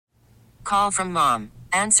Call from mom.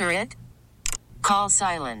 Answer it. Call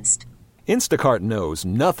silenced. Instacart knows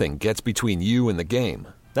nothing gets between you and the game.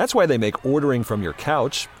 That's why they make ordering from your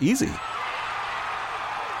couch easy.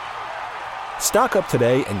 Stock up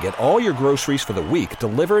today and get all your groceries for the week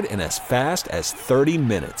delivered in as fast as 30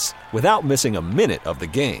 minutes without missing a minute of the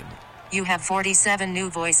game. You have 47 new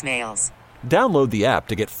voicemails. Download the app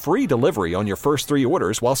to get free delivery on your first 3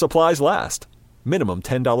 orders while supplies last. Minimum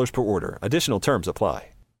 $10 per order. Additional terms apply.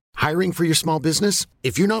 Hiring for your small business?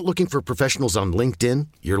 If you're not looking for professionals on LinkedIn,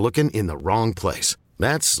 you're looking in the wrong place.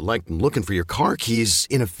 That's like looking for your car keys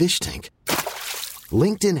in a fish tank.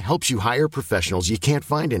 LinkedIn helps you hire professionals you can't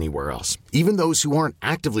find anywhere else, even those who aren't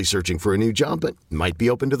actively searching for a new job but might be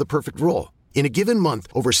open to the perfect role. In a given month,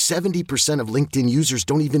 over 70% of LinkedIn users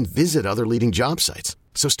don't even visit other leading job sites.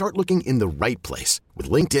 So start looking in the right place. With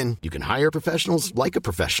LinkedIn, you can hire professionals like a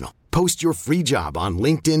professional. Post your free job on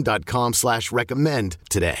linkedin.com/recommend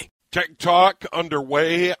today. Tech Talk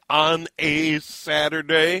underway on a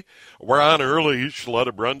Saturday. We're on early.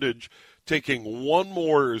 Shaletta Brundage taking one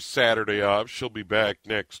more Saturday off. She'll be back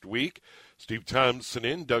next week. Steve Thompson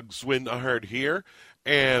in, Doug Swinhart here.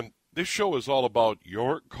 And this show is all about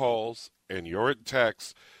your calls and your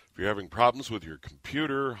texts. If you're having problems with your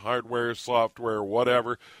computer, hardware, software,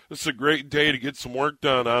 whatever, this is a great day to get some work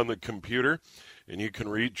done on the computer. And you can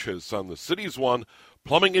reach us on the City's One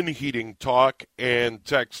Plumbing and Heating Talk and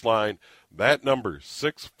Text line. That number,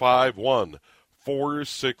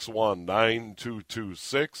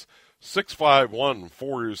 651-461-9226.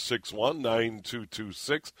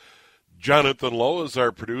 651-461-9226. Jonathan Lowe is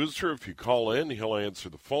our producer. If you call in, he'll answer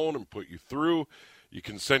the phone and put you through. You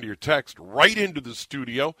can send your text right into the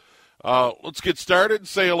studio. Let's get started.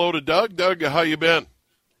 Say hello to Doug. Doug, how you been?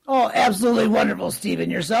 Oh, absolutely wonderful, Steve.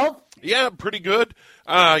 And yourself? Yeah, pretty good.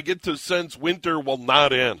 I get to sense winter will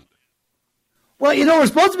not end. Well, we're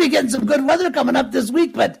supposed to be getting some good weather coming up this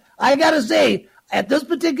week, but I got to say, at this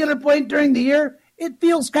particular point during the year, it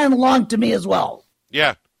feels kind of long to me as well.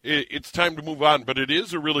 Yeah, it's time to move on, but it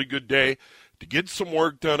is a really good day to get some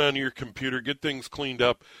work done on your computer, get things cleaned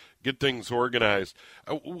up, get things organized.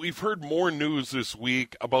 We've heard more news this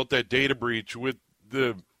week about that data breach with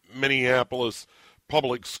the Minneapolis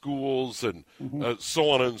public schools and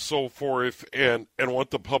so on and so forth, and what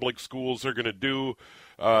the public schools are going to do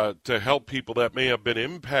to help people that may have been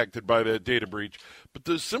impacted by that data breach. But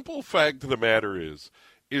the simple fact of the matter is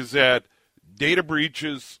that data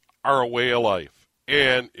breaches are a way of life.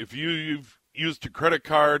 And if you've used a credit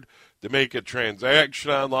card to make a transaction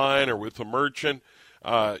online or with a merchant,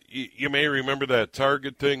 you may remember that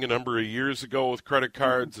Target thing a number of years ago with credit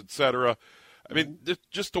cards, etc. I mean, it's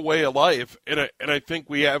just a way of life. And I think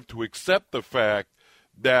we have to accept the fact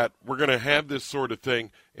that we're going to have this sort of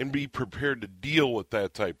thing and be prepared to deal with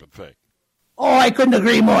that type of thing. Oh, I couldn't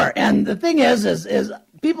agree more. And the thing is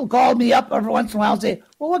people call me up every once in a while and say,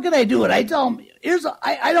 well, what can I do? And I tell them,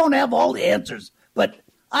 I don't have all the answers, but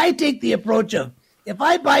I take the approach of, if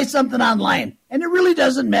I buy something online, and it really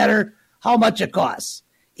doesn't matter how much it costs,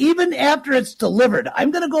 even after it's delivered,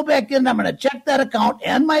 I'm going to go back in and I'm going to check that account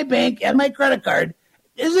and my bank and my credit card.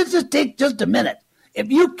 Does it just take just a minute?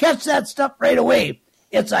 If you catch that stuff right away,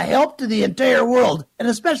 it's a help to the entire world, and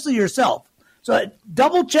especially yourself. So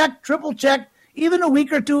double check, triple check, even a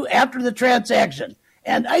week or two after the transaction.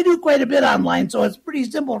 And I do quite a bit online, so it's pretty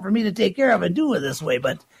simple for me to take care of and do it this way.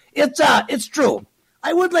 But it's true.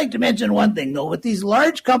 I would like to mention one thing, though, with these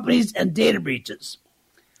large companies and data breaches.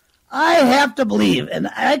 I have to believe, and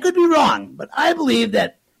I could be wrong, but I believe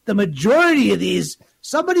that the majority of these,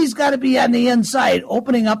 somebody's got to be on the inside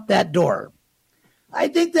opening up that door. I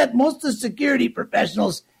think that most of the security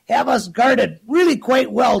professionals have us guarded really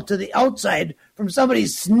quite well to the outside from somebody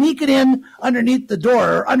sneaking in underneath the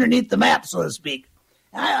door or underneath the map, so to speak.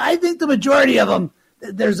 I think the majority of them,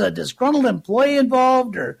 there's a disgruntled employee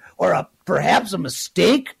involved or perhaps a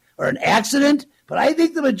mistake or an accident. But I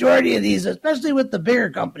think the majority of these, especially with the bigger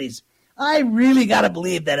companies, I really got to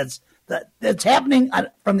believe that it's happening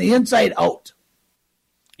from the inside out.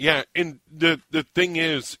 Yeah, and the thing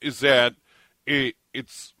is that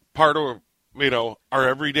it's part of our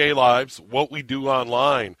everyday lives, what we do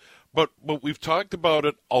online. But we've talked about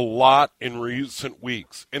it a lot in recent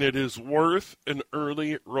weeks, and it is worth an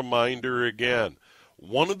early reminder again.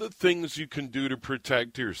 One of the things you can do to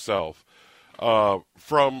protect yourself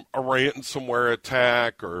from a ransomware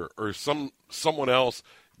attack or someone else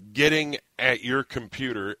getting at your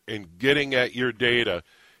computer and getting at your data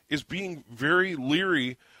is being very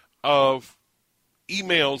leery of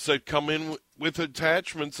emails that come in with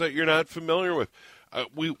attachments that you're not familiar with.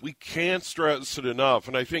 We can't stress it enough,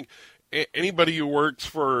 and I think anybody who works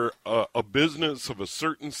for a business of a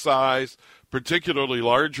certain size, particularly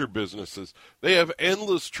larger businesses, they have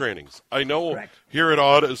endless trainings. I know Correct. Here at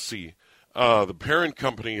Odyssey, the parent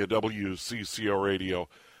company of WCCO Radio,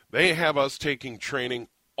 they have us taking training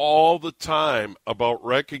all the time about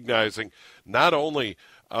recognizing not only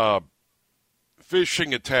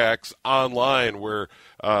phishing attacks online where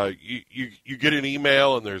you get an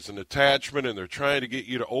email and there's an attachment and they're trying to get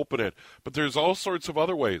you to open it, but there's all sorts of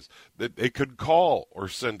other ways that they could call or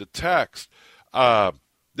send a text.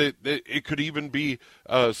 It could even be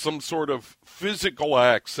some sort of physical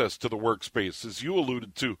access to the workspace, as you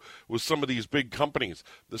alluded to with some of these big companies.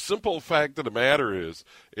 The simple fact of the matter is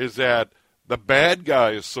that the bad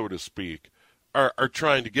guys, so to speak, are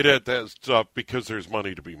trying to get at that stuff because there's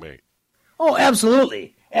money to be made. Oh,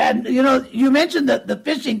 absolutely. And, you mentioned the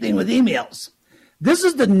phishing thing with emails. This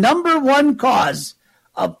is the number one cause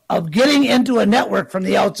of getting into a network from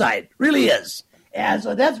the outside. Really is. And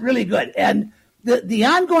so that's really good. And the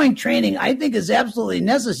ongoing training, I think, is absolutely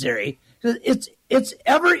necessary because it's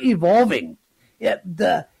ever evolving.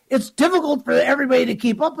 It's difficult for everybody to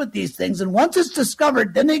keep up with these things. And once it's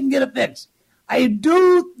discovered, then they can get it fixed. I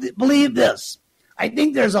do believe this. I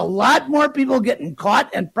think there's a lot more people getting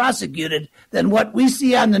caught and prosecuted than what we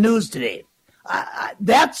see on the news today.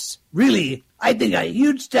 That's really, I think, a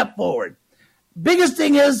huge step forward. Biggest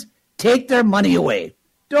thing is take their money away.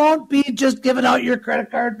 Don't be just giving out your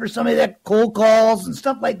credit card for somebody that cold calls and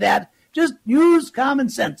stuff like that. Just use common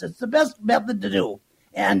sense. It's the best method to do.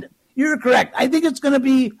 And you're correct. I think it's going to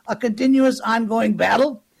be a continuous, ongoing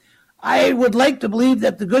battle. I would like to believe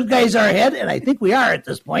that the good guys are ahead, and I think we are at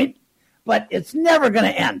this point. But it's never going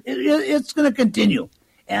to end. It's going to continue.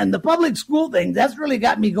 And the public school thing, that's really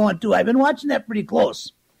got me going, too. I've been watching that pretty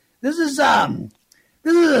close. This is a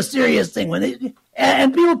serious thing.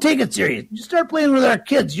 And people take it serious. You start playing with our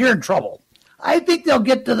kids, you're in trouble. I think they'll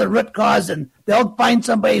get to the root cause, and they'll find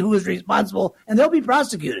somebody who is responsible, and they'll be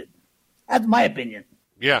prosecuted. That's my opinion.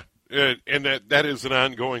 Yeah, and that is an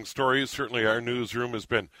ongoing story. Certainly our newsroom has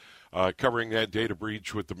been covering that data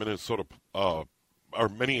breach with the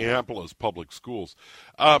Minneapolis Public Schools.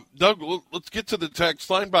 Doug, let's get to the text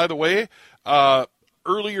line. By the way,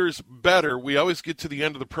 earlier's better. We always get to the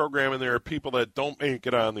end of the program, and there are people that don't make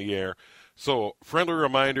it on the air. So, friendly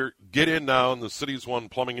reminder, get in now in the Cities One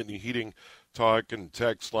Plumbing and Heating talk and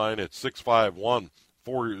text line at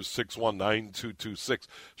 651-461-9226.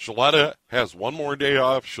 Shaletta has one more day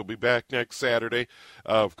off. She'll be back next Saturday.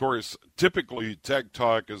 Of course, typically Tech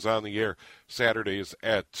Talk is on the air Saturdays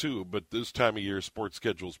at 2, but this time of year, sports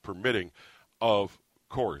schedules permitting, of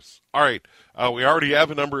course. All right, we already have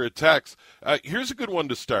a number of texts. Here's a good one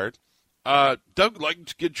to start. Doug, I'd like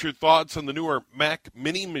to get your thoughts on the newer Mac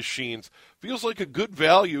Mini machines. Feels like a good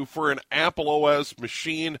value for an Apple OS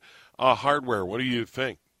machine hardware. What do you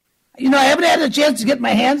think? I haven't had a chance to get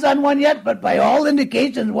my hands on one yet, but by all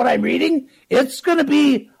indications, what I'm reading, it's going to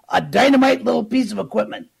be a dynamite little piece of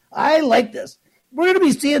equipment. I like this. We're going to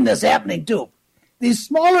be seeing this happening, too. These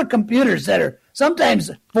smaller computers that are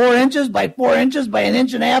sometimes 4 inches by 4 inches by 1.5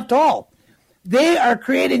 inches tall, they are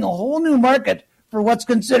creating a whole new market for what's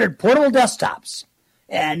considered portable desktops.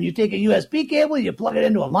 And you take a USB cable, you plug it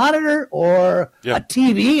into a monitor or a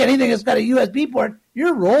TV, anything that's got a USB port,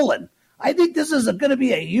 you're rolling. I think this is going to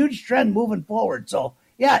be a huge trend moving forward. So,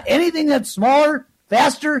 yeah, anything that's smaller,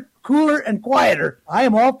 faster, cooler, and quieter, I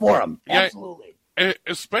am all for them. Yeah, absolutely.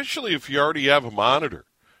 Especially if you already have a monitor.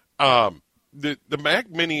 The Mac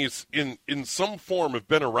Minis in some form have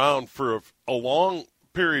been around for a long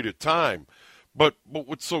period of time. But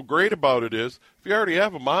what's so great about it is if you already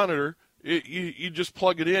have a monitor, you just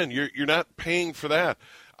plug it in. You're not paying for that.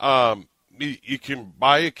 You can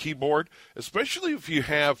buy a keyboard, especially if you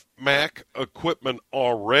have Mac equipment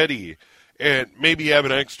already and maybe you have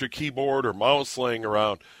an extra keyboard or mouse laying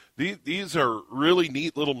around. These are really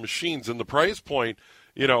neat little machines. And the price point,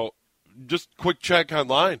 just quick check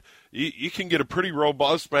online. You can get a pretty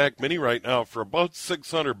robust Mac Mini right now for about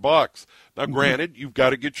 $600. Now, granted, you've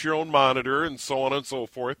got to get your own monitor and so on and so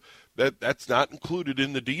forth. That's not included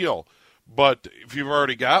in the deal. But if you've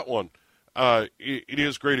already got one, it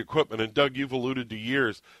is great equipment. And, Doug, you've alluded to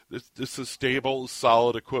years. This is stable,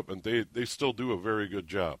 solid equipment. They still do a very good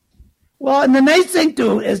job. Well, and the nice thing,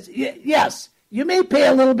 too, is, yes, you may pay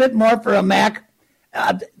a little bit more for a Mac.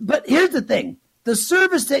 But here's the thing. The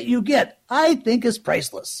service that you get, I think, is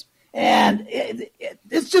priceless. And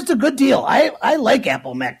it's just a good deal. I like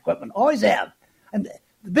Apple Mac equipment, always have. And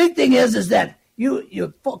the big thing is that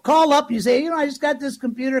you call up, you say, I just got this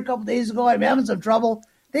computer a couple days ago. I'm having some trouble.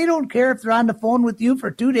 They don't care if they're on the phone with you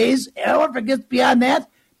for 2 days. Or if it gets beyond that,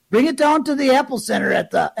 Bring it down to the Apple Center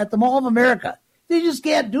at the Mall of America. They just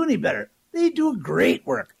can't do any better. They do great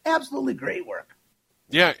work, absolutely great work.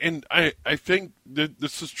 Yeah, and I think that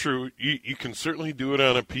this is true. You can certainly do it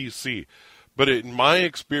on a PC, but in my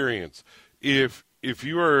experience, if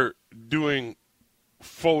you are doing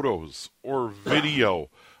photos or video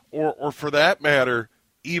or for that matter,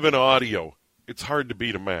 even audio, it's hard to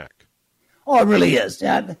beat a Mac. Oh, it really is.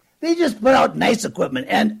 Yeah, they just put out nice equipment.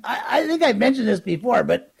 And I think I mentioned this before,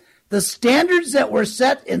 but the standards that were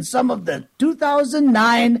set in some of the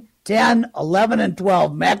 2009, 10, 11, and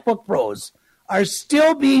 12 MacBook Pros are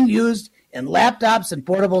still being used in laptops and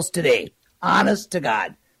portables today. Honest to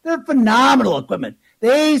God. They're phenomenal equipment.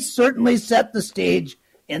 They certainly set the stage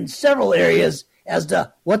in several areas as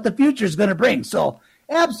to what the future is going to bring. So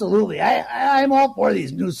absolutely, I'm all for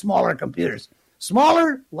these new smaller computers.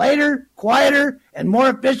 Smaller, lighter, quieter, and more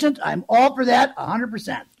efficient. I'm all for that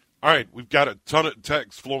 100%. All right, we've got a ton of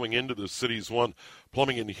text flowing into the Cities One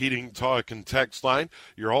Plumbing and Heating Talk and Text line.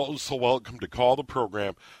 You're also welcome to call the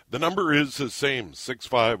program. The number is the same,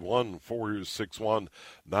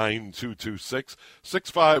 651-461-9226,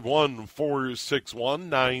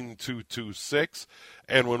 651-461-9226.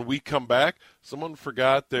 And when we come back, someone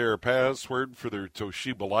forgot their password for their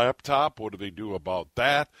Toshiba laptop. What do they do about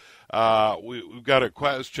that? We've got a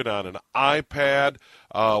question on an iPad.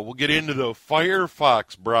 We'll get into the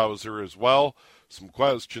Firefox browser as well. Some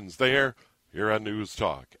questions there here on News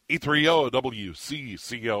Talk. 830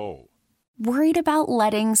 WCCO. Worried about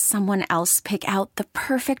letting someone else pick out the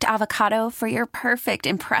perfect avocado for your perfect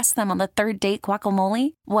impress them on the third date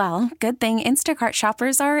guacamole? Well, good thing Instacart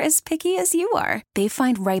shoppers are as picky as you are. They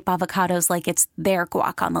find ripe avocados like it's their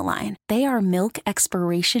guac on the line. They are milk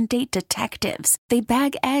expiration date detectives. They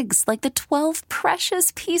bag eggs like the 12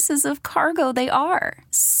 precious pieces of cargo they are.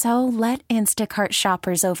 So let Instacart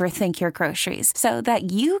shoppers overthink your groceries so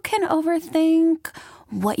that you can overthink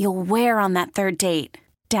what you'll wear on that third date.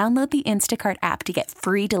 Download the Instacart app to get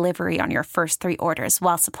free delivery on your first 3 orders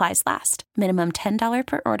while supplies last. Minimum $10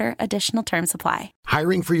 per order. Additional terms apply.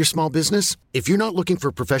 Hiring for your small business? If you're not looking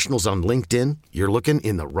for professionals on LinkedIn, you're looking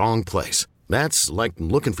in the wrong place. That's like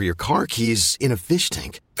looking for your car keys in a fish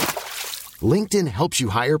tank. LinkedIn helps you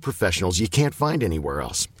hire professionals you can't find anywhere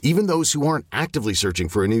else, even those who aren't actively searching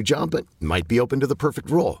for a new job but might be open to the perfect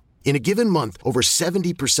role. In a given month, over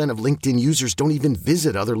 70% of LinkedIn users don't even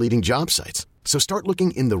visit other leading job sites. So start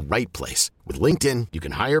looking in the right place. With LinkedIn, you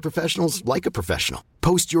can hire professionals like a professional.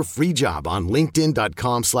 Post your free job on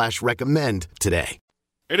linkedin.com/recommend today.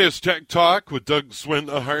 It is Tech Talk with Doug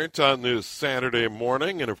Swinhart on this Saturday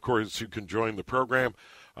morning. And, of course, you can join the program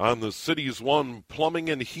on the Cities One Plumbing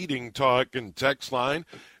and Heating Talk and Text line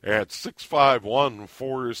at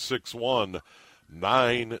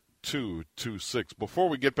 651-461-9226. Before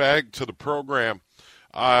we get back to the program,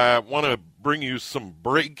 I want to bring you some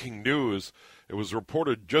breaking news. It was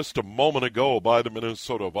reported just a moment ago by the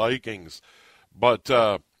Minnesota Vikings, but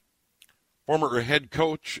former head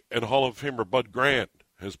coach and Hall of Famer Bud Grant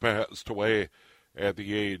has passed away at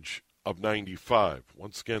the age of 95.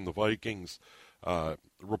 Once again, the Vikings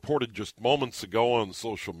reported just moments ago on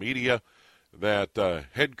social media that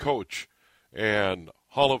head coach and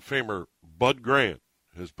Hall of Famer Bud Grant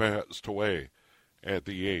has passed away at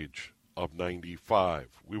the age of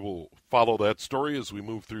 95. We will follow that story as we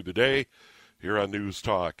move through the day here on News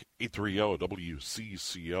Talk 830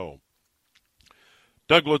 WCCO.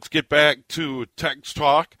 Doug, let's get back to Text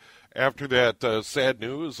Talk after that sad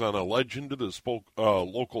news on a legend of the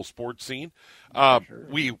local sports scene. Sure.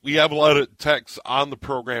 We have a lot of texts on the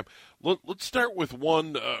program. Let's start with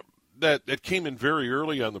one that came in very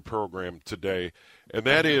early on the program today, and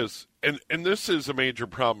that is, and this is a major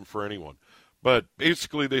problem for anyone, but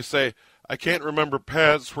basically they say, I can't remember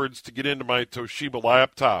passwords to get into my Toshiba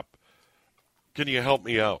laptop. Can you help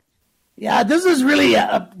me out? Yeah, this is really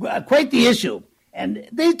quite the issue. And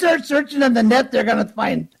they start searching on the net, they're going to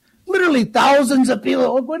find literally thousands of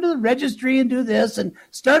people. Go to the registry and do this and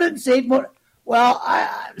start it in safe mode. Well,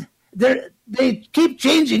 they keep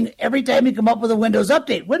changing every time you come up with a Windows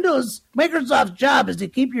update. Microsoft's job is to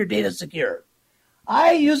keep your data secure.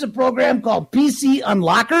 I use a program called PC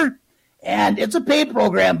Unlocker, and it's a paid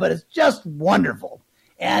program, but it's just wonderful.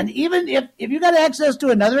 And even if you got access to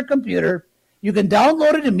another computer, you can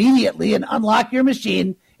download it immediately and unlock your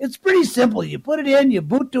machine. It's pretty simple. You put it in, you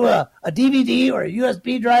boot to a DVD or a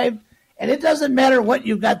USB drive, and it doesn't matter what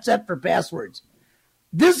you've got set for passwords.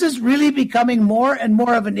 This is really becoming more and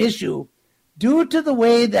more of an issue due to the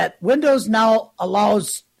way that Windows now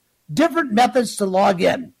allows different methods to log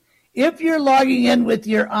in. If you're logging in with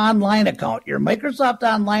your online account, your Microsoft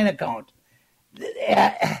Online account,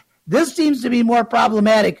 This seems to be more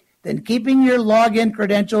problematic than keeping your login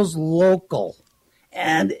credentials local.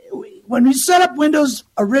 And when we set up Windows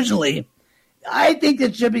originally, I think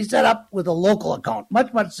it should be set up with a local account,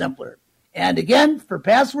 much, much simpler. And again, for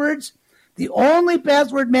passwords, the only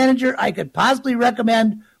password manager I could possibly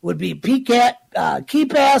recommend would be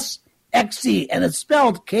KeePass XC, and it's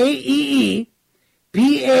spelled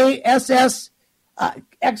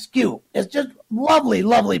KeePassXQ. It's just lovely,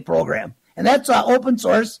 lovely program. And that's open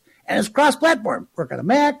source, and it's cross-platform. Work on a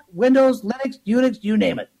Mac, Windows, Linux, Unix, you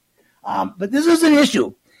name it. But this is an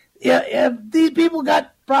issue. If these people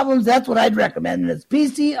got problems, that's what I'd recommend. And it's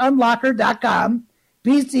PCUnlocker.com,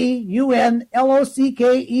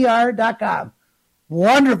 PCUnlocker.com.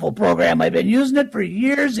 Wonderful program. I've been using it for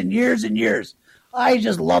years and years and years. I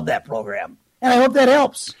just love that program, and I hope that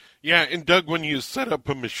helps. Yeah, and Doug, when you set up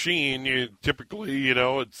a machine, you typically,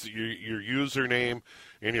 it's your username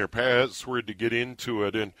and your password to get into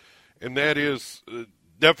it, and that is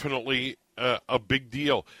definitely a big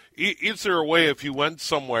deal. Is there a way, if you went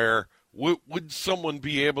somewhere, would someone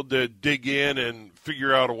be able to dig in and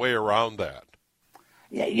figure out a way around that?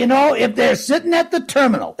 Yeah, if they're sitting at the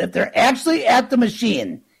terminal, if they're actually at the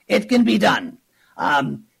machine, it can be done.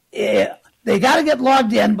 They got to get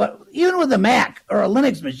logged in, but even with a Mac or a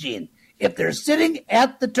Linux machine, if they're sitting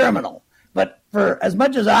at the terminal, but for as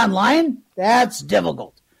much as online, that's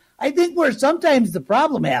difficult. I think where sometimes the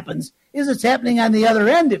problem happens is it's happening on the other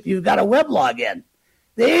end if you've got a web login.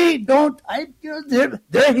 They don't,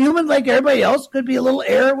 they're human like everybody else. Could be a little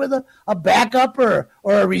error with a backup or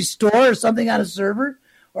a restore or something on a server,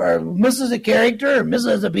 or misses a character or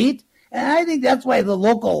misses a beat. And I think that's why the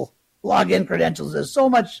local login credentials is so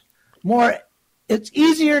much more, it's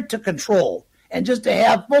easier to control and just to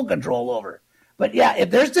have full control over. But yeah, if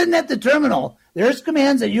they're sitting at the terminal, there's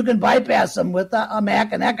commands that you can bypass them with a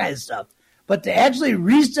Mac and that kind of stuff. But to actually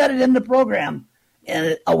reset it in the program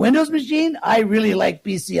in a Windows machine, I really like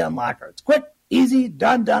PC Unlocker. It's quick, easy,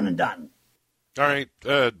 done, and done. All right,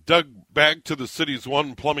 Doug, back to the Cities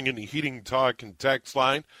One Plumbing and Heating Talk and Text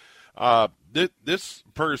line. This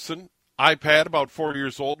person, iPad, about 4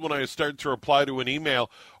 years old, when I start to reply to an email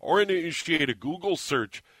or initiate a Google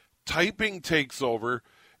search, typing takes over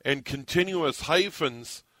and continuous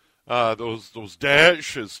hyphens, those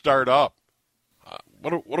dashes start up.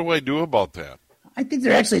 What do I do about that? I think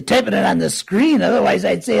they're actually typing it on the screen. Otherwise,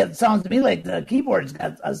 I'd say it sounds to me like the keyboard's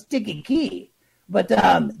got a sticky key. But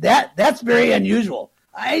that's very unusual.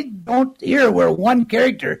 I don't hear where one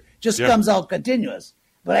character just comes out continuous.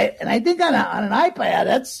 But I think on an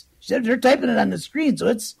iPad, they're typing it on the screen, so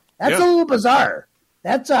that's a little bizarre.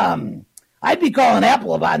 That's I'd be calling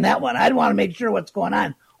Apple on that one. I'd want to make sure what's going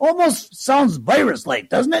on. Almost sounds virus-like,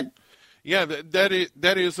 doesn't it? Yeah, that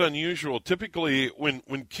is unusual. Typically,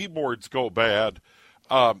 when keyboards go bad,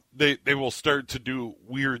 they will start to do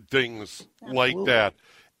weird things like that.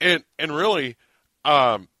 And really,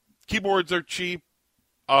 keyboards are cheap.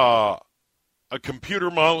 A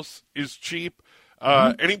computer mouse is cheap.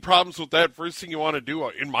 Any problems with that, first thing you want to do,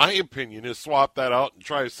 in my opinion, is swap that out and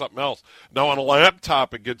try something else. Now, on a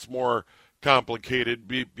laptop, it gets more complicated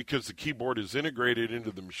because the keyboard is integrated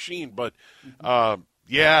into the machine. But, that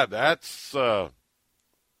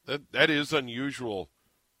is unusual,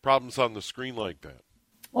 problems on the screen like that.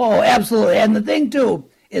 Oh, absolutely. And the thing, too,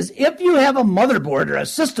 is if you have a motherboard or a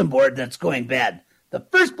system board that's going bad, the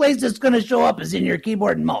first place it's going to show up is in your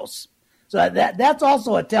keyboard and mouse. So that's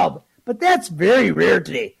also a tell. But that's very rare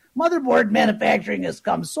today. Motherboard manufacturing has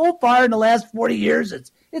come so far in the last 40 years.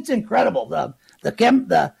 It's incredible.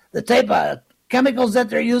 The type of chemicals that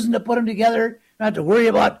they're using to put them together. Not have to worry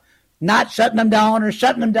about not shutting them down, or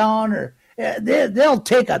they'll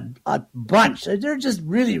take a bunch. They're just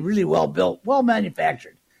really, really well built, well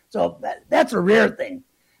manufactured. So that's a rare thing.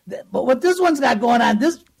 But what this one's got going on,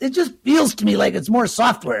 it just feels to me like it's more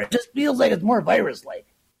software. It just feels like it's more virus-like.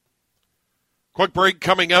 Quick break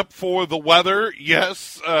coming up for the weather.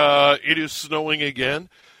 Yes, it is snowing again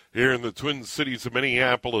here in the Twin Cities of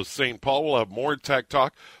Minneapolis, St. Paul. We'll have more Tech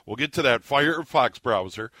Talk. We'll get to that Firefox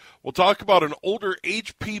browser. We'll talk about an older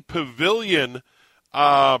HP Pavilion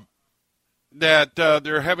that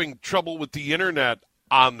they're having trouble with the internet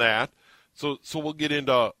on that. So we'll get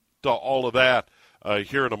into all of that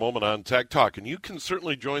here in a moment on Tech Talk. And you can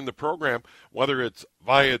certainly join the program, whether it's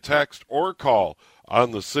via text or call,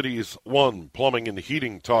 on the Cities One Plumbing and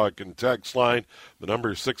Heating Talk and Text line. The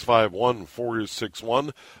number is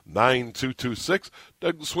 651-461-9226.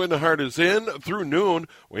 Doug Swinhart is in through noon.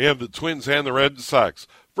 We have the Twins and the Red Sox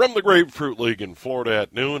from the Grapefruit League in Florida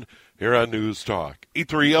at noon here on News Talk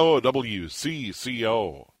 830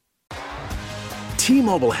 WCCO.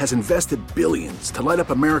 T-Mobile has invested billions to light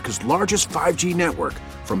up America's largest 5G network,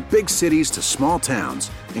 from big cities to small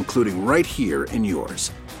towns, including right here in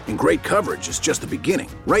yours. And great coverage is just the beginning.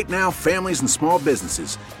 Right now, families and small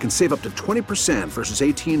businesses can save up to 20% versus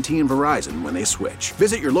AT&T and Verizon when they switch.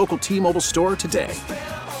 Visit your local T-Mobile store today.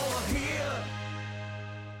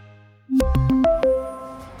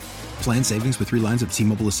 Plan savings with 3 lines of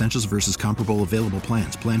T-Mobile Essentials versus comparable available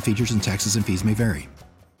plans. Plan features and taxes and fees may vary.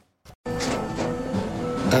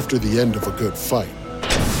 After the end of a good fight,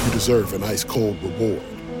 you deserve an ice-cold reward.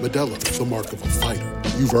 Modelo is the mark of a fighter.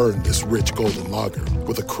 You've earned this rich golden lager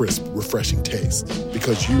with a crisp, refreshing taste.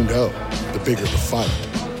 Because you know, the bigger the fight,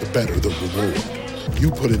 the better the reward. You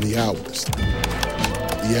put in the hours,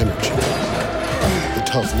 the energy, the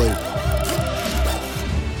tough labor.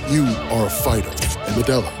 You are a fighter, and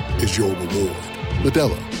Modelo is your reward.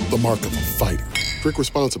 Modelo, the mark of a fighter. Drink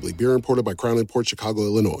responsibly. Beer imported by Crown Imports, Chicago,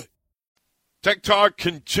 Illinois. Tech Talk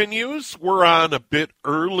continues. We're on a bit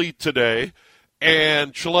early today,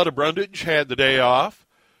 and Shaletta Brundage had the day off.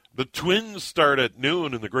 The Twins start at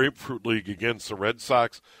noon in the Grapefruit League against the Red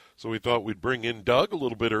Sox, so we thought we'd bring in Doug a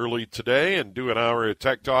little bit early today and do an hour of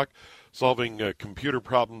Tech Talk, solving computer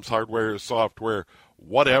problems, hardware, software,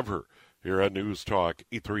 whatever, here on News Talk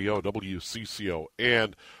 830 WCCO.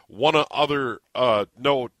 And one other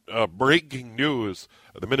note, breaking news,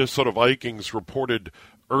 the Minnesota Vikings reported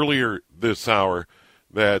earlier this hour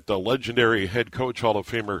that the legendary head coach, Hall of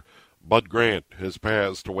Famer Bud Grant, has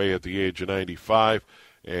passed away at the age of 95,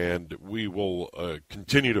 and we will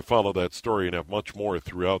continue to follow that story and have much more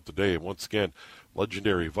throughout the day. Once again,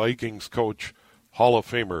 legendary Vikings coach, Hall of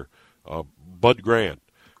Famer Bud Grant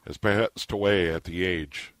has passed away at the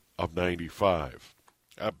age of 95.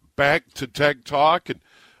 Back to Tech Talk, and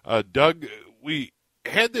Doug, we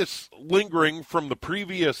had this lingering from the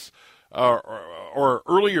previous or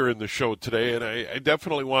earlier in the show today, and I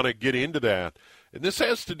definitely want to get into that. And this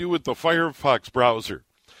has to do with the Firefox browser.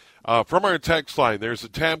 From our text line, there's a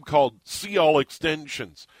tab called See All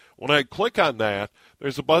Extensions. When I click on that,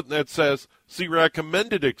 there's a button that says See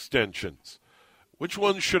Recommended Extensions. Which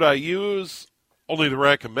one should I use? Only the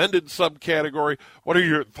recommended subcategory? What are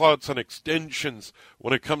your thoughts on extensions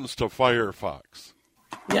when it comes to Firefox?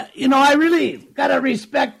 Yeah, I really got to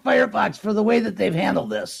respect Firefox for the way that they've handled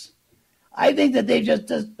this. I think that they've just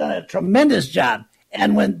done a tremendous job.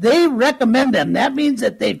 And when they recommend them, that means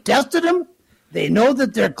that they've tested them, they know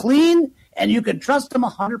that they're clean, and you can trust them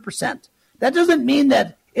 100%. That doesn't mean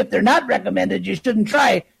that if they're not recommended, you shouldn't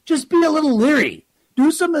try. Just be a little leery.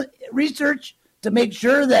 Do some research to make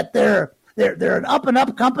sure that they're an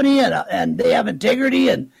up-and-up company and they have integrity.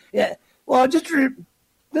 And this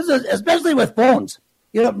is especially with phones.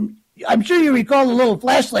 I'm sure you recall the little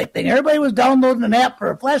flashlight thing. Everybody was downloading an app for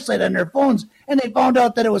a flashlight on their phones, and they found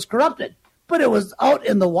out that it was corrupted. But it was out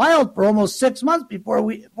in the wild for almost 6 months before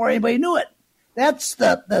anybody knew it. That's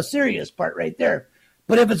the serious part right there.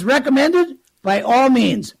 But if it's recommended, by all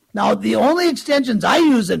means. Now, the only extensions I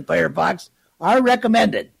use in Firefox are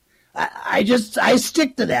recommended. I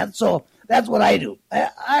stick to that, so that's what I do.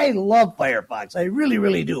 I love Firefox. I really,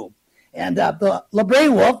 really do. And the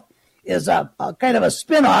LaBrie Wolf is a kind of a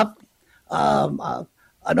spin-off,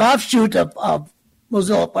 an offshoot of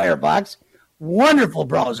Mozilla Firefox. Wonderful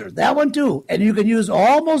browser, that one too. And you can use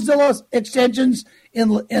all Mozilla extensions in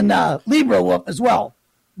LibreWolf as well.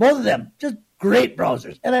 Both of them, just great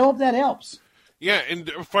browsers. And I hope that helps. Yeah, and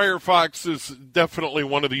Firefox is definitely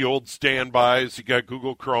one of the old standbys. You got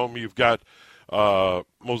Google Chrome, you've got Mozilla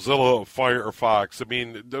Firefox. I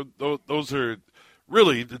mean, those are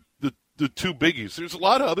really the two biggies. There's a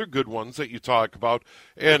lot of other good ones that you talk about,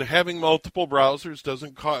 and having multiple browsers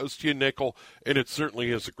doesn't cost you a nickel, and it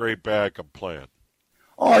certainly is a great backup plan.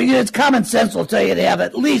 Oh, it's common sense will tell you to have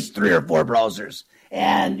at least 3 or 4 browsers,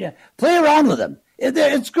 and play around with them.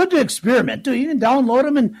 It's good to experiment, too. You can download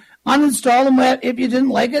them and uninstall them if you didn't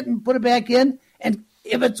like it and put it back in. And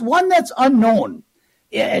if it's one that's unknown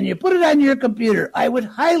and you put it on your computer, I would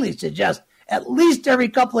highly suggest at least every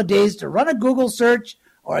couple of days to run a Google search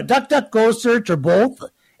or a DuckDuckGo search or both,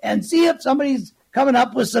 and see if somebody's coming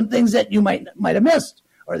up with some things that you might have missed,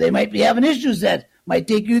 or they might be having issues that might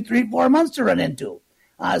take you 3-4 months to run into,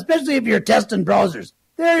 especially if you're testing browsers.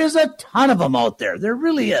 There is a ton of them out there. There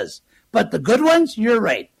really is. But the good ones, you're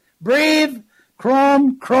right. Brave,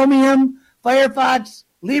 Chrome, Chromium, Firefox,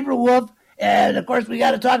 LibreWolf, and, of course, we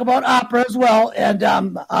got to talk about Opera as well, and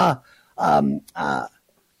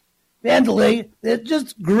Vandelay. They're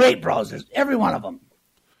just great browsers, every one of them.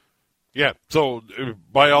 Yeah, so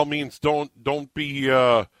by all means, don't be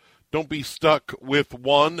stuck with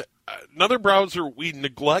one. Another browser we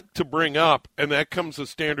neglect to bring up, and that comes as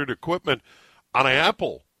standard equipment, on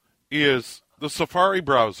Apple is the Safari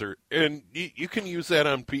browser, and you can use that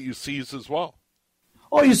on PCs as well.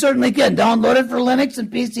 Oh, you certainly can. Download it for Linux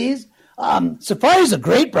and PCs. Safari is a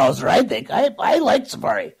great browser, I think. I like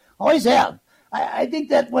Safari. Always have. I think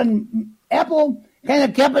that when Apple kind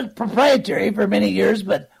of kept it proprietary for many years,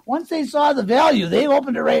 but once they saw the value, they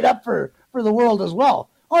opened it right up for the world as well.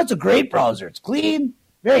 Oh, it's a great browser. It's clean,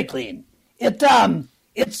 very clean.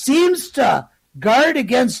 It seems to guard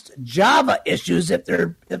against Java issues if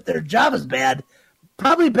their Java's bad,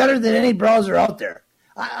 probably better than any browser out there.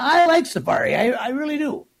 I like Safari. I really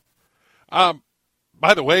do.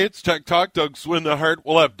 By the way, it's Tech Talk. Doug Swindahart.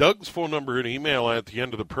 We'll have Doug's phone number and email at the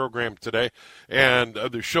end of the program today, and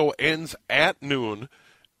the show ends at noon.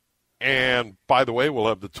 And by the way, we'll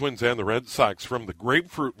have the Twins and the Red Sox from the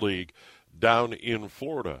Grapefruit League down in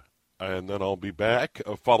Florida. And then I'll be back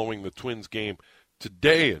following the Twins game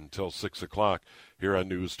today until 6 o'clock here on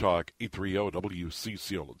News Talk 830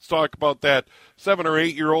 WCCO. Let's talk about that 7 or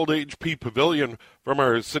 8 year old HP Pavilion from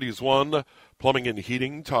our Cities One Plumbing and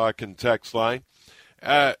Heating Talk and Text line.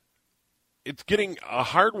 It's getting a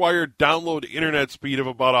hardwired download internet speed of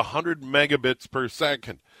about 100 megabits per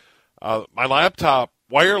second. My laptop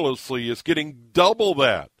wirelessly is getting double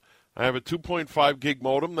that. I have a 2.5 gig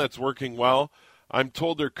modem that's working well. I'm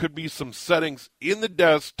told there could be some settings in the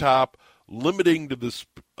desktop limiting the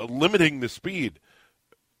speed.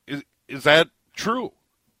 Is that true?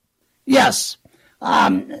 Yes.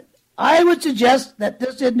 I would suggest that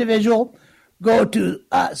this individual go to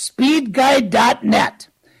speedguide.net,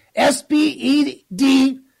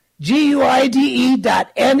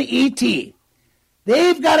 SPEDGUIDE.net.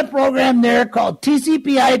 They've got a program there called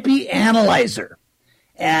TCP/IP Analyzer,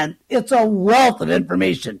 and it's a wealth of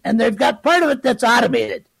information. And they've got part of it that's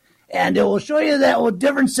automated, and it will show you that with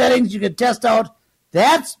different settings you can test out.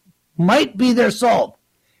 That might be their solve.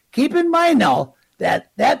 Keep in mind now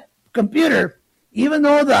that computer, even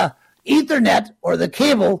though the Ethernet or the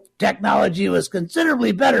cable technology was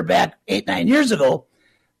considerably better back 8-9 years ago,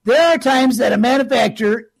 there are times that a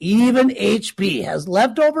manufacturer, even HP, has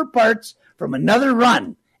leftover parts from another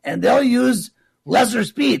run, and they'll use lesser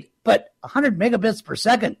speed. But 100 megabits per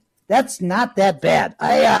second, that's not that bad.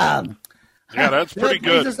 Yeah, that's pretty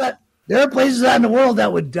good. There are places in the world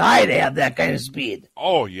that would die to have that kind of speed.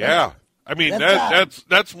 Oh, yeah. I mean,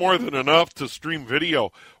 that's more than enough to stream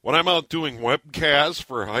video. When I'm out doing webcasts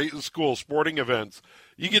for high school sporting events,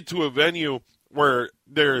 you get to a venue where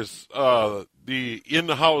there's the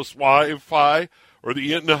in-house Wi-Fi or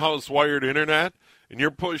the in-house wired internet, and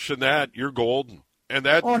you're pushing that, you're golden. And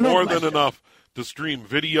that's more than enough to stream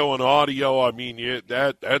video and audio. I mean,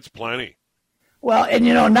 that's plenty. Well, and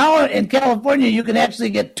now in California, you can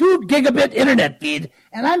actually get 2 gigabit internet feed,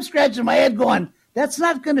 and I'm scratching my head going, that's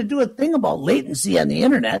not going to do a thing about latency on the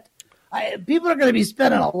internet. People are going to be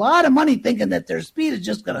spending a lot of money thinking that their speed is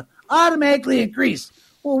just going to automatically increase.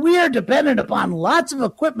 Well, we are dependent upon lots of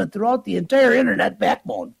equipment throughout the entire internet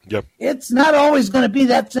backbone. Yep. It's not always going to be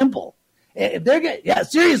that simple. If they're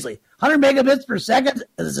seriously, 100 megabits per second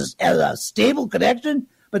as a stable connection.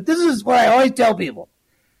 But this is what I always tell people.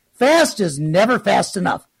 Fast is never fast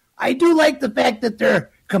enough. I do like the fact that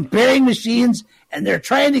they're comparing machines and they're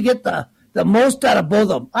trying to get the most out of both of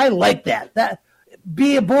them. I like that. That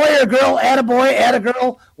be a boy or a girl, add a boy, add a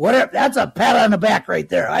girl, whatever. That's a pat on the back right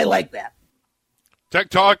there. I like that. Tech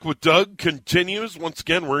Talk with Doug continues. Once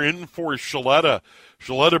again, we're in for Shaletta.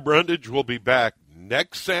 Shaletta Brundage will be back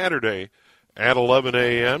next Saturday at 11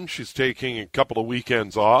 a.m. She's taking a couple of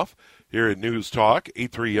weekends off here at News Talk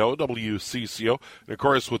 830 WCCO. And, of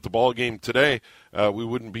course, with the ball game today, we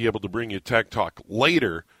wouldn't be able to bring you Tech Talk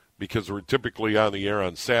later because we're typically on the air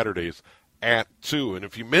on Saturdays at 2. And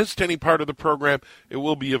if you missed any part of the program, it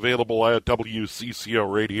will be available at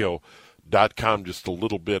WCCOradio.com just a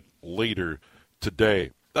little bit later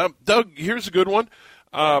today. Doug, here's a good one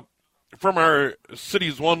from our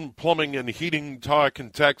Cities One Plumbing and Heating Talk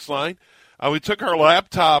and Text line. We took our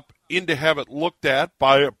laptop in to have it looked at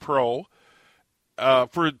by a pro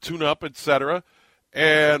for a tune-up, etc.,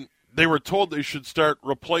 and they were told they should start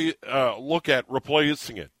look at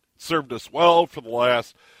replacing it. It served us well for the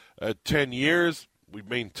last 10 years. We've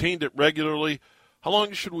maintained it regularly. How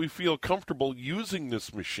long should we feel comfortable using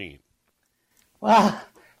this machine? Well,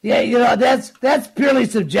 yeah, that's purely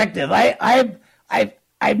subjective.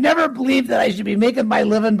 I've never believed that I should be making my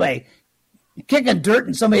living by kicking dirt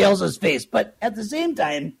in somebody else's face, but at the same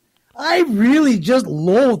time, I really just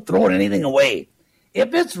loathe throwing anything away.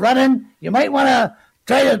 If it's running, you might want to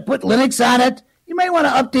try to put Linux on it. You might want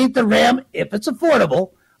to update the RAM if it's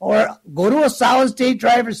affordable, or go to a solid-state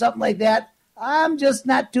drive or something like that. I'm just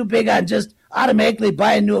not too big on just automatically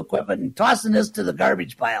buying new equipment and tossing this to the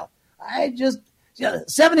garbage pile.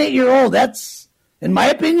 7-8-year-old, that's, in my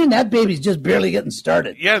opinion, that baby's just barely getting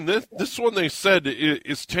started. Yeah, and this one they said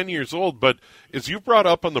is 10 years old, but as you brought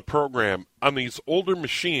up on the program, on these older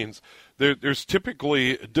machines, there's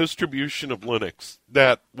typically a distribution of Linux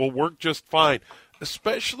that will work just fine,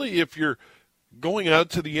 especially if you're going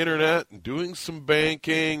out to the internet and doing some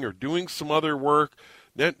banking or doing some other work,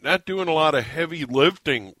 not doing a lot of heavy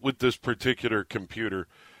lifting with this particular computer.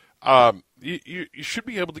 You should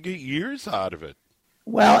be able to get years out of it.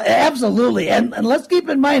 Well, absolutely. And let's keep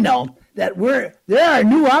in mind now that there are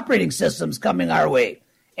new operating systems coming our way.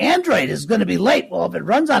 Android is going to be light. Well, if it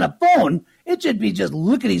runs on a phone, it should be just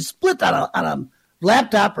lickety-split on a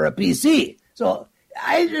laptop or a PC. So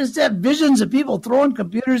I just have visions of people throwing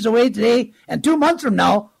computers away today, and 2 months from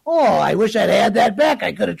now, I wish I'd had that back.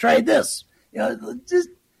 I could have tried this. Just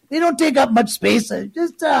they don't take up much space.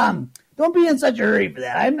 Just don't be in such a hurry for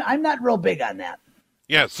that. I'm not real big on that.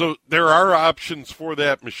 Yeah, so there are options for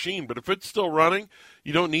that machine, but if it's still running,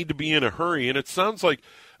 you don't need to be in a hurry. And it sounds like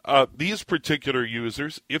these particular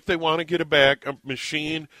users, if they want to get a backup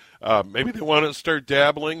machine, maybe they want to start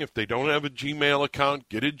dabbling. If they don't have a Gmail account,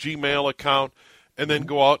 get a Gmail account, and then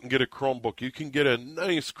go out and get a Chromebook. You can get a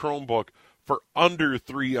nice Chromebook for under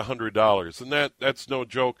 $300, and that's no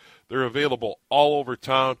joke. They're available all over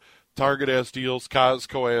town. Target has deals,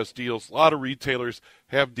 Costco has deals. A lot of retailers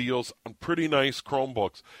have deals on pretty nice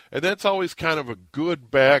Chromebooks. And that's always kind of a good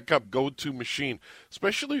backup go-to machine,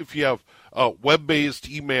 especially if you have web-based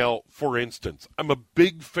email, for instance. I'm a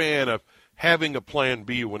big fan of having a plan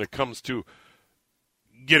B when it comes to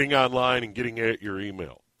getting online and getting at your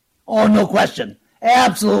email. Oh, no question.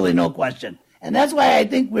 Absolutely no question. And that's why I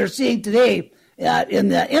think we're seeing today in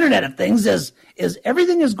the Internet of Things is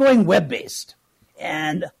everything is going web-based.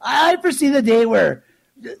 And I foresee the day where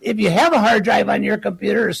if you have a hard drive on your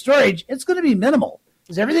computer or storage, it's going to be minimal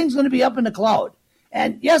because everything's going to be up in the cloud.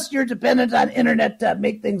 And yes, you're dependent on internet to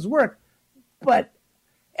make things work. But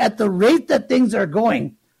at the rate that things are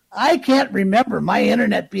going, I can't remember my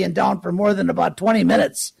internet being down for more than about 20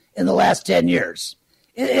 minutes in the last 10 years.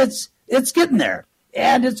 It's getting there,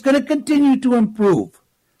 and it's going to continue to improve.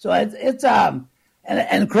 So and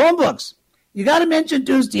Chromebooks. You got to mention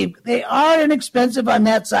too, Steve, they are inexpensive on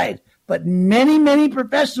that side, but many, many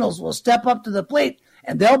professionals will step up to the plate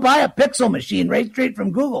and they'll buy a Pixel machine right straight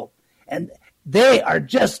from Google. And they are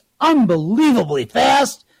just unbelievably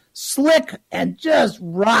fast, slick, and just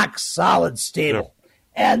rock solid stable.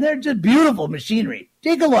 Yeah. And they're just beautiful machinery.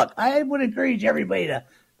 Take a look. I would encourage everybody to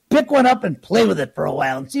pick one up and play with it for a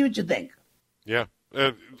while and see what you think. Yeah,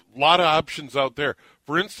 a lot of options out there.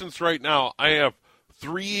 For instance, right now, I have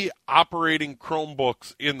 3 operating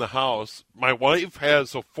Chromebooks in the house. My wife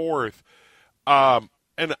has a 4th.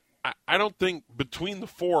 And I don't think between the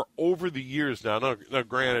 4 over the years now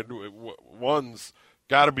granted, one's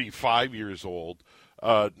got to be 5 years old.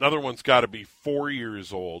 Another one's got to be 4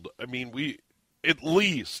 years old. I mean, we at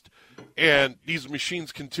least. And these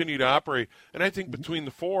machines continue to operate. And I think between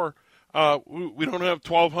the 4, we don't have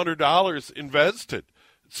 $1,200 invested.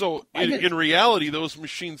 So in reality, those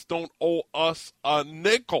machines don't owe us a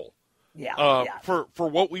nickel for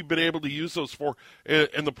what we've been able to use those for.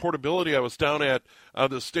 And the portability, I was down at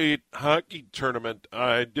the state hockey tournament.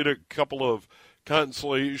 I did a couple of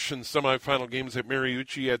consolation semifinal games at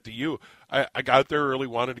Mariucci at the U. I got there early,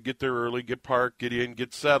 wanted to get there early, get parked, get in,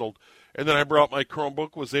 get settled. And then I brought my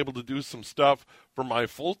Chromebook, was able to do some stuff for my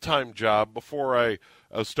full-time job before I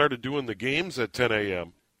started doing the games at 10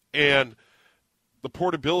 a.m. And the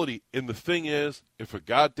portability, and the thing is, if it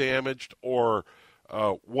got damaged or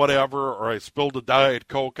whatever, or I spilled a Diet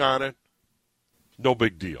Coke on it, no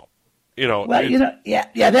big deal. Well,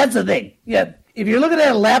 that's the thing. Yeah, if you're looking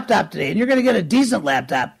at a laptop today and you're going to get a decent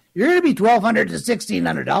laptop, you're going to be $1,200 to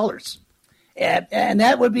 $1,600, and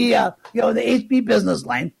that would be the HP Business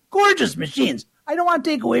Line, gorgeous machines. I don't want to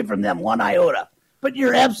take away from them one iota, but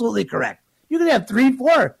you're absolutely correct. You can have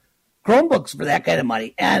 3-4 Chromebooks for that kind of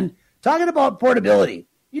money, and talking about portability,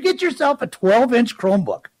 you get yourself a 12-inch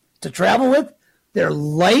Chromebook to travel with. They're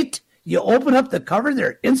light. You open up the cover.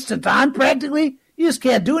 They're instant on practically. You just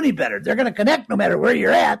can't do any better. They're going to connect no matter where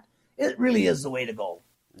you're at. It really is the way to go.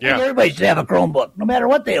 Yeah. Everybody should have a Chromebook, no matter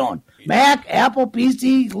what they own. Mac, Apple,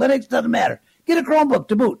 PC, Linux, doesn't matter. Get a Chromebook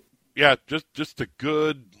to boot. Yeah, just a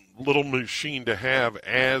good little machine to have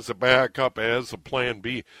as a backup, as a plan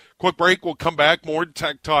B. Quick break. We'll come back. More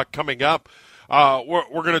Tech Talk coming up. We're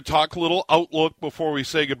going to talk a little Outlook before we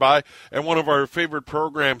say goodbye. And one of our favorite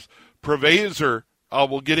programs, Provazor,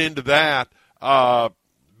 we'll get into that.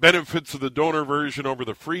 benefits of the donor version over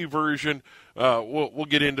the free version. We'll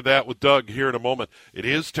get into that with Doug here in a moment. It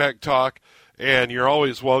is Tech Talk, and you're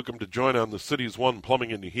always welcome to join on the City's One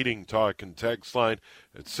Plumbing and Heating Talk and text line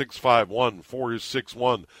at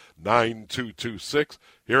 651-461-9226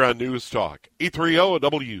 here on News Talk 830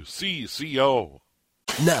 WCCO.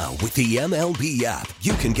 Now, with the MLB app,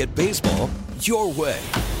 you can get baseball your way.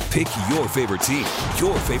 Pick your favorite team,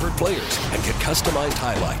 your favorite players, and get customized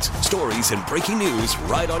highlights, stories, and breaking news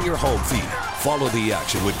right on your home feed. Follow the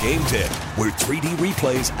action with Game Day, where 3D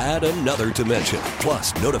replays add another dimension.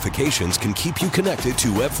 Plus, notifications can keep you connected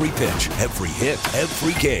to every pitch, every hit,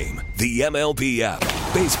 every game. The MLB app.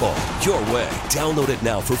 Baseball your way. Download it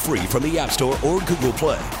now for free from the App Store or Google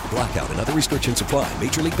Play. Blackout and other restrictions apply.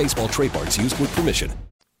 Major League Baseball trademarks used with permission.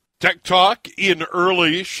 Tech Talk in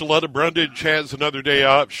early. Shaletta Brundage has another day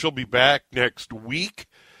off. She'll be back next week.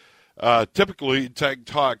 Typically, Tech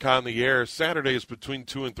Talk on the air Saturdays between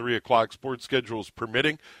 2 and 3 o'clock, sports schedules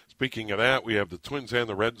permitting. Speaking of that, we have the Twins and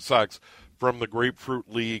the Red Sox from the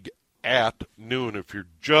Grapefruit League at noon. If you're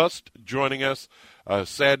just joining us,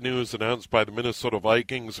 sad news announced by the Minnesota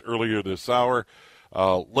Vikings earlier this hour.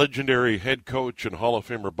 Legendary head coach and Hall of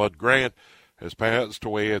Famer Bud Grant has passed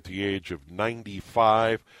away at the age of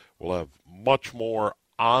 95. We'll have much more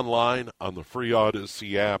online on the free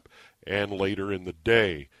Odyssey app and later in the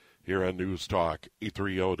day here on News Talk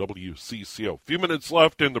 830 WCCO. A few minutes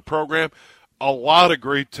left in the program. A lot of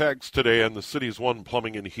great text today on the City's One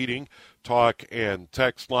Plumbing and Heating Talk and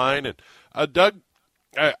text line. And Doug,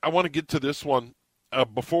 I want to get to this one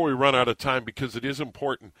before we run out of time because it is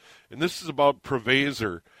important. And this is about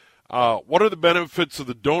Provazor. What are the benefits of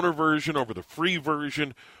the donor version over the free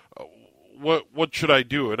version? What should I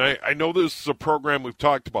do? And I know this is a program we've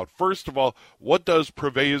talked about. First of all, what does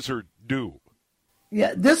Provazor do?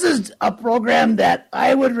 Yeah, this is a program that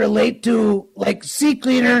I would relate to like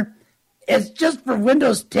CCleaner. It's just for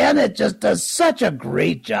Windows 10. It just does such a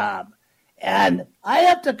great job. And I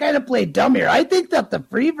have to kind of play dumb here. I think that the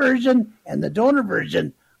free version and the donor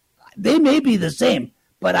version, they may be the same.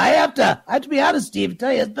 But I have to be honest, Steve, and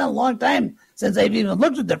tell you, it's been a long time since I've even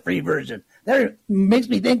looked at the free version. That makes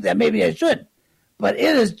me think that maybe I should. But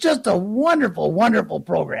it is just a wonderful, wonderful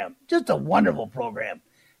program. Just a wonderful program.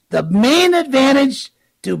 The main advantage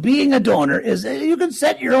to being a donor is you can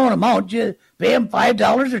set your own amount. You pay them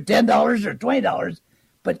 $5 or $10 or $20,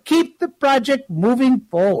 but keep the project moving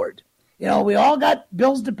forward. You know, we all got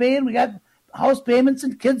bills to pay and we got house payments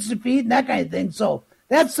and kids to feed and that kind of thing. So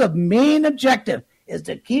that's the main objective, is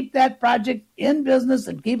to keep that project in business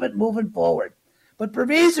and keep it moving forward. But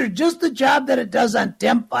Provazor, just the job that it does on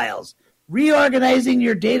temp files, reorganizing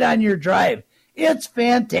your data on your drive, it's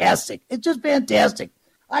fantastic. It's just fantastic.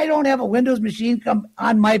 I don't have a Windows machine come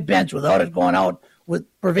on my bench without it going out with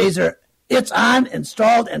Provazor. It's on,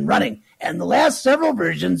 installed, and running. And the last several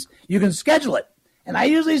versions, you can schedule it. And I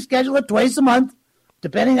usually schedule it twice a month,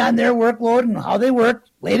 depending on their workload and how they work,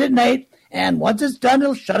 late at night. And once it's done,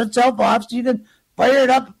 it'll shut itself off, so you can fire it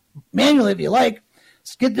up manually if you like.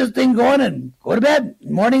 Just get this thing going and go to bed. In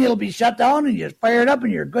the morning, it'll be shut down, and you just fire it up,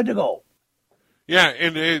 and you're good to go. Yeah,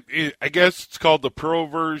 and I guess it's called the Pro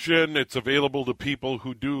version. It's available to people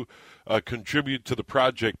who do contribute to the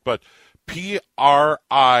project. But Privazer,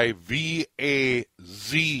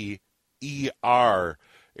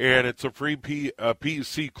 and it's a free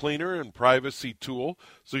PC cleaner and privacy tool,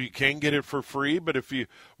 so you can get it for free. But if you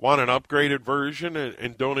want an upgraded version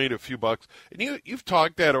and donate a few bucks, and you've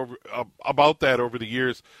talked about that over the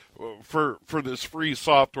years for this free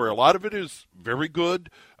software. A lot of it is very good.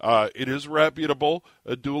 It is reputable.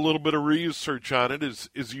 Do a little bit of research on it,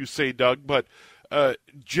 as you say, Doug. But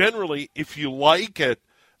generally, if you like it,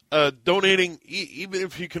 donating, even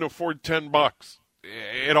if you can afford $10,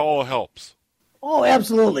 it all helps. Oh,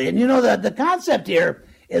 absolutely. And you know, the concept here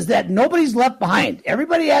is that nobody's left behind.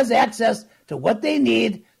 Everybody has access to what they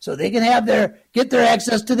need so they can get their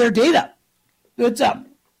access to their data. It's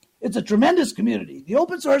a tremendous community. The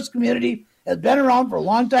open source community has been around for a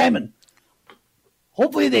long time, and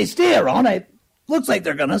hopefully they stay around. It looks like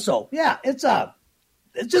they're going to. So, yeah, it's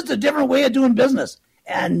just a different way of doing business,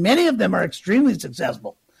 and many of them are extremely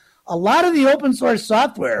successful. A lot of the open source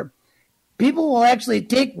software, people will actually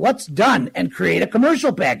take what's done and create a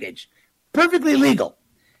commercial package. Perfectly legal.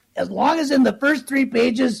 As long as in the first 3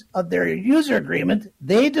 pages of their user agreement,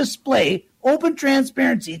 they display open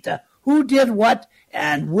transparency to who did what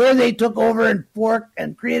and where they took over and forked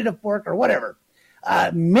and created a fork or whatever.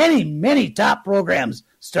 Many, many top programs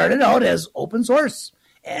started out as open source.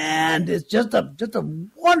 And it's just a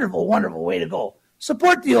wonderful, wonderful way to go.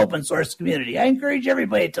 Support the open source community. I encourage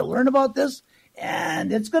everybody to learn about this.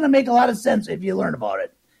 And it's going to make a lot of sense if you learn about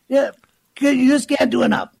it. you just can't do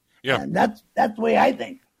enough. Yeah. And that's the way I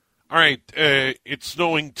think. All right, it's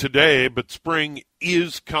snowing today, but spring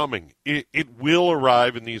is coming. It will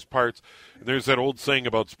arrive in these parts. There's that old saying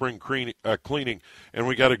about spring cleaning, and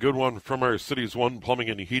we got a good one from our Cities 1 Plumbing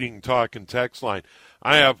and Heating Talk and Text line.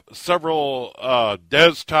 I have several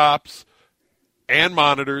desktops and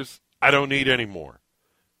monitors I don't need anymore.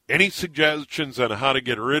 Any suggestions on how to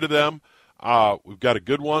get rid of them? We've got a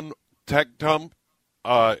good one. TechTump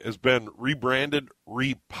has been rebranded,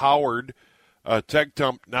 repowered.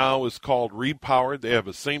 TechTump now is called Repowered. They have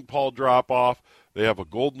a St. Paul drop-off. They have a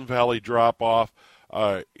Golden Valley drop-off.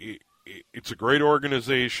 It's a great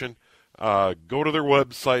organization. Go to their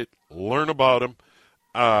website, learn about them.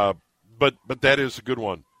 But that is a good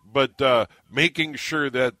one. But making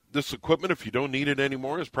sure that this equipment, if you don't need it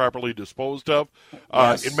anymore, is properly disposed of.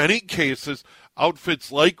 Yes. In many cases,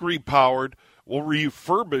 outfits like Repowered will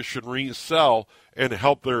refurbish and resell and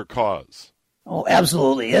help their cause. Oh,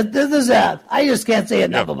 absolutely. I just can't say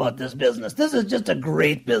enough about this business. This is just a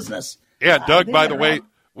great business. Yeah, Doug, by the way,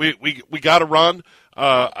 we got to run.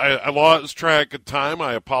 I lost track of time.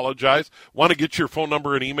 I apologize. Want to get your phone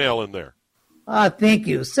number and email in there. Thank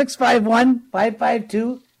you.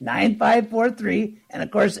 651-552-9543. And,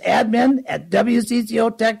 of course, admin at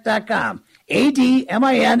WCCOtech.com.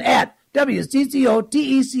 ADMIN at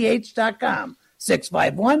WCCOTECH.com.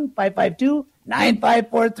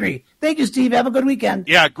 651-552-9543. Thank you, Steve. Have a good weekend.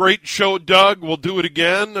 Yeah, great show, Doug. We'll do it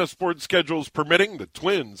again. Sports schedules permitting. The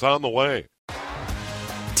Twins on the way.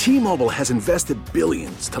 T-Mobile has invested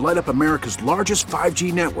billions to light up America's largest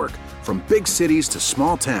 5G network, from big cities to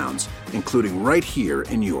small towns, including right here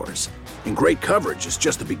in yours. And great coverage is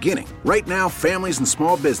just the beginning. Right now, families and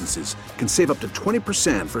small businesses can save up to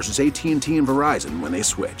 20% versus AT&T and Verizon when they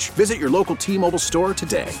switch. Visit your local T-Mobile store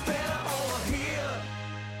today.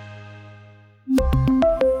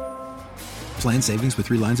 Plan savings with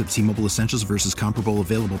 3 lines of T-Mobile Essentials versus comparable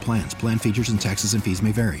available plans. Plan features and taxes and fees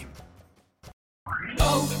may vary.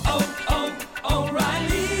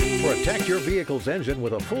 Protect your vehicle's engine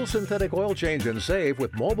with a full synthetic oil change and save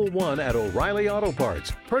with Mobil 1 at O'Reilly Auto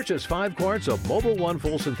Parts. Purchase 5 quarts of Mobil 1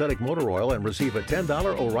 full synthetic motor oil and receive a $10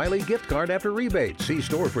 O'Reilly gift card after rebate. See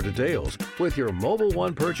store for details. With your Mobil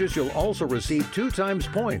 1 purchase, you'll also receive 2 times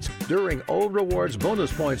points during O Rewards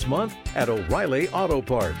Bonus Points Month at O'Reilly Auto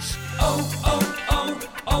Parts.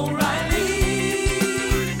 O'Reilly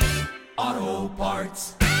Auto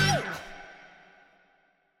Parts.